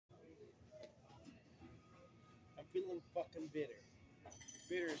feeling fucking bitter.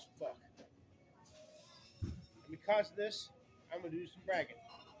 Bitter as fuck. And because of this, I'm gonna do some bragging.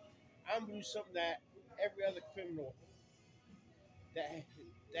 I'm gonna do something that every other criminal that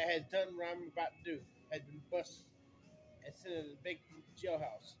that has done what I'm about to do has been busted and sent in a big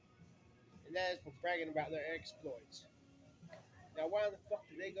jailhouse, and that is for bragging about their exploits. Now, why the fuck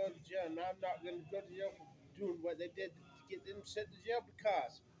did they go to jail, and I'm not going to go to jail for doing what they did to get them sent to jail?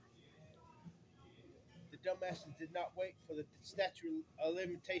 Because the dumbasses did not wait for the statute of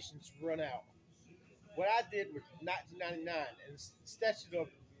limitations to run out. What I did was 1999, and the statute of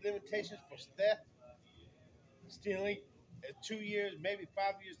limitations for theft, stealing, is 2 years, maybe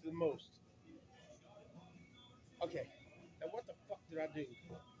 5 years the most. Okay, now what the fuck did I do?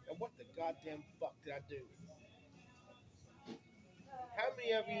 Now what the goddamn fuck did I do? How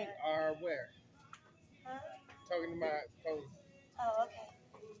many of you are aware? Huh? Talking to my phone. Oh, okay.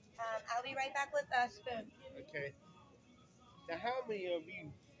 I'll be right back with a spoon. Okay. Now, how many of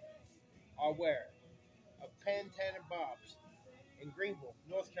you are aware of Pantana Bob's in Greenville,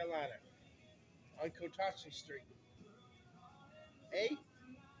 North Carolina, on Kotachi Street? Eh?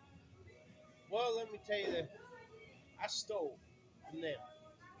 Well, let me tell you that I stole from them.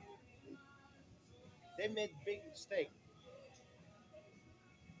 They made the big mistake.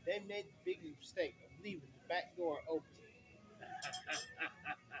 They made the big mistake of leaving the back door open.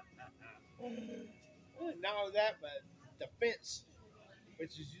 Not only that, but the fence,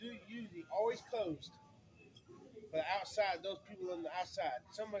 which is usually always closed, but outside, those people on the outside,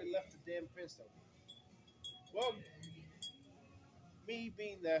 somebody left the damn fence open. Well, me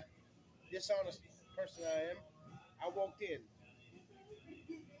being the dishonest person I am, I walked in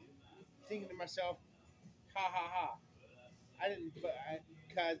thinking to myself, ha ha ha. I didn't,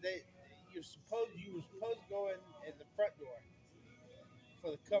 because you were supposed to go in the front door for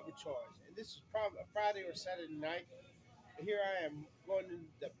the cover charge, and this was probably a Friday or Saturday night. And here I am going in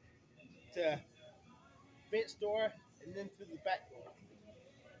the to fence door and then through the back door,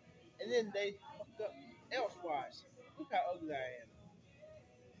 and then they fucked up elsewise. Look how ugly I am.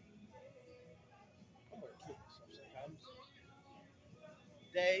 I'm gonna kill myself sometimes.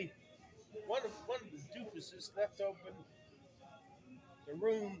 They one of the doofuses left open the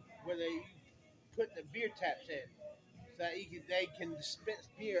room where they put the beer taps in, so that they can dispense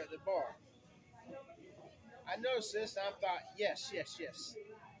beer at the bar. I noticed this and I thought, yes, yes, yes.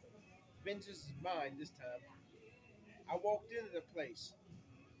 Vengeance is mine this time. I walked into the place.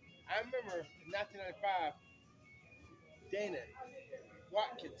 I remember in 1995, Dana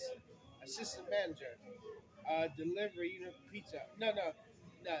Watkins, assistant manager, delivery unit pizza. No,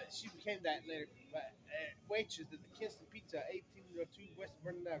 she became that later. But waitress at the Kingston Pizza, 1802 West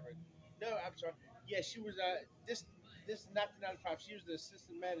Vernon Avenue. No, I'm sorry. Yeah, she was this 1995. She was the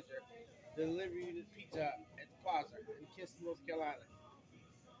assistant manager, delivery unit pizza at the Plaza in Kingston, North Carolina.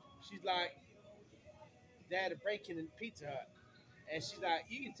 She's like, they had a break in Pizza Hut, and she's like,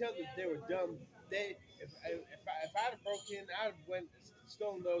 you can tell that they were dumb. They if I'd have broke in, I'd have went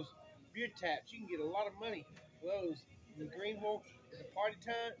stolen those beer taps. You can get a lot of money for those in Greenville. It's a party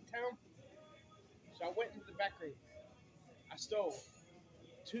town. So I went into the back room. I stole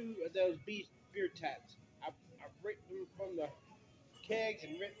two of those beer taps. I ripped them from the kegs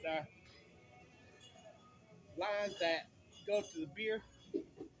and ripped the lines that go to the beer.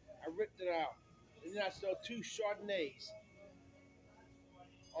 I ripped it out. And then I stole two Chardonnays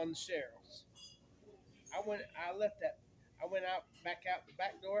on the shelves. I left that. I went out, back out the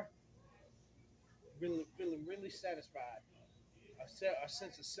back door, feeling really satisfied. A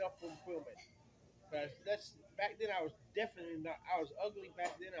sense of self fulfillment. Because that's back then. I was definitely not. I was ugly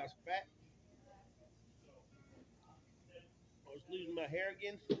back then. I was fat. I was losing my hair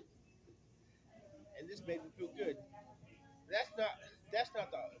again, and this made me feel good. That's not. That's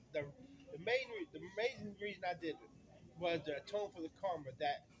not the main reason I did it was to atone for the karma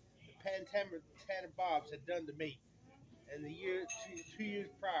that the Pantana Bobs had done to me in the year 2 years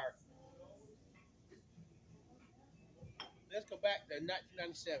prior. Let's go back to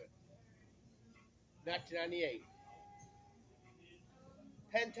 1997, 1998.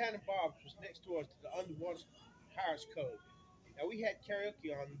 Pantana Bob's was next door to the Underwater Pirates Cove. Now we had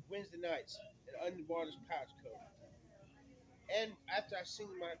karaoke on Wednesday nights at Underwater Pirates Cove. And after I sing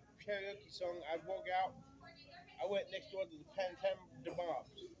my karaoke song, I'd walk out. I went next door to the Pantana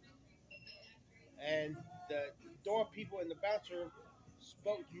Bob's, and the door people in the bouncer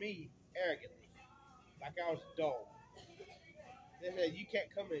spoke to me arrogantly, like I was a dog. They said, "You can't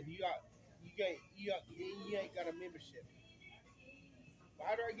come in. You ain't got a membership." Well,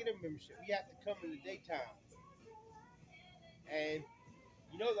 how do I get a membership? You have to come in the daytime, and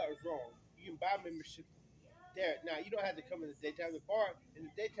you know that was wrong. You can buy membership there. Now you don't have to come in the daytime. The bar in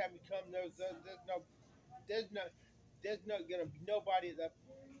the daytime you come. There's no there's not gonna be nobody at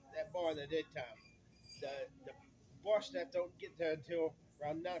that bar in the daytime. The bar staff don't get there until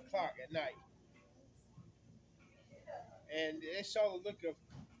around 9 o'clock at night, and they saw the look of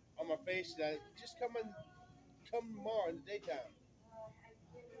on my face that just come tomorrow in the daytime,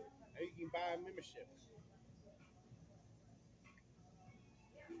 and you can buy a membership.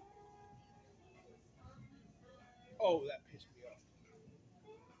 Oh, that pissed me off.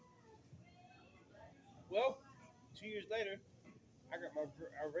 Well, 2 years later, I got my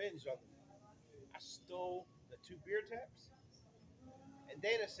revenge on them. I stole the two beer taps, and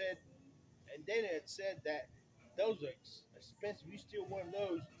Dana had said that those are expensive. You steal one of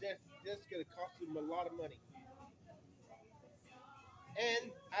those, that's going to cost them a lot of money.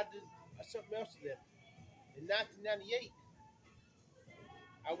 And I did something else to them. In 1998,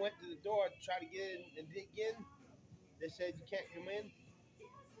 I went to the door to try to get in and dig in. They said you can't come in,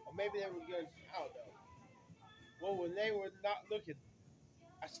 or maybe they were going. I don't know. Well, when they were not looking,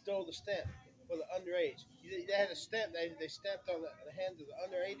 I stole the stamp for the underage. They had a stamp they stamped on the hands of the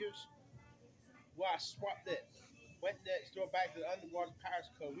underagers. Well, I swapped it. Went next door back to the Underwater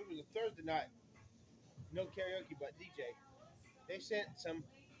Pirates Cove. It was a Thursday night, no karaoke but DJ. They sent some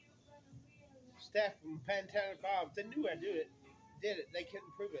staff from Pantana Bob. They knew I did it. They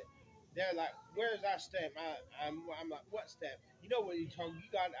couldn't prove it. They're like, "Where's our stamp?" I'm like, "What stamp? You know what you talking? You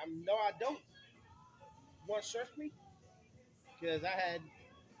got? No, I don't. Want to search me? Because I had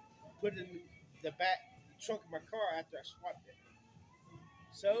put it in the back trunk of my car after I swapped it.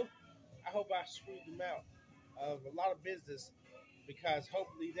 So I hope I screwed them out of a lot of business because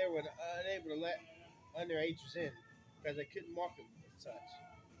hopefully they were unable to let underagers in because they couldn't market and such.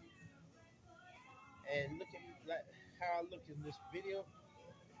 And looking like how I look in this video,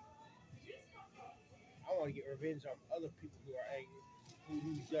 I want to get revenge on other people who are angry,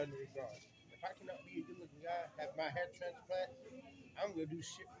 who's done me wrong. If I cannot be a good-looking guy, have my hair transplant, I'm gonna do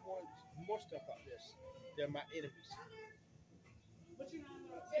shit more stuff like this. They're my enemies.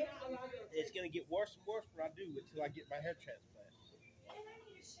 It's gonna get worse and worse what I do until I get my hair transplant,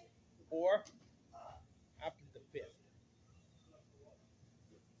 or after the fifth.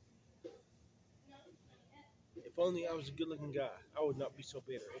 If only I was a good-looking guy, I would not be so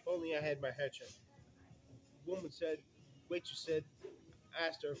bitter. If only I had my hair transplant. Woman said, waitress said,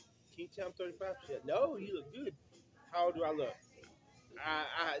 asked her, "Can you tell I'm 35?" She said, "No, you look good." How old do I look?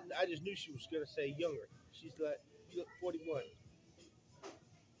 I just knew she was gonna say younger. She's like, "You look 41."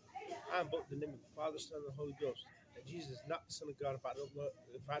 I am both the name of the Father, Son, and the Holy Ghost. And Jesus is not the Son of God if I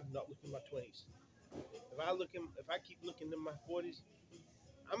do not look in my 20s. If I keep looking in my 40s,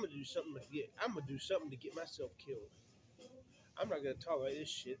 I'm gonna do something to get myself killed. I'm not gonna tolerate this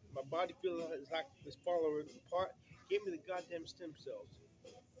shit. My body feels like it's falling apart. Give me the goddamn stem cells.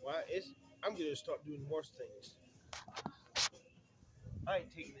 Why? I'm gonna start doing worse things. I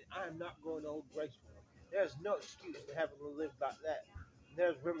ain't taking it. I am not going to old graceful. There's no excuse to having to live like that.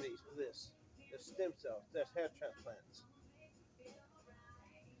 There's remedies for this. There's stem cells. There's hair transplants.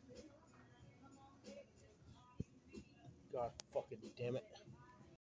 God fucking damn it.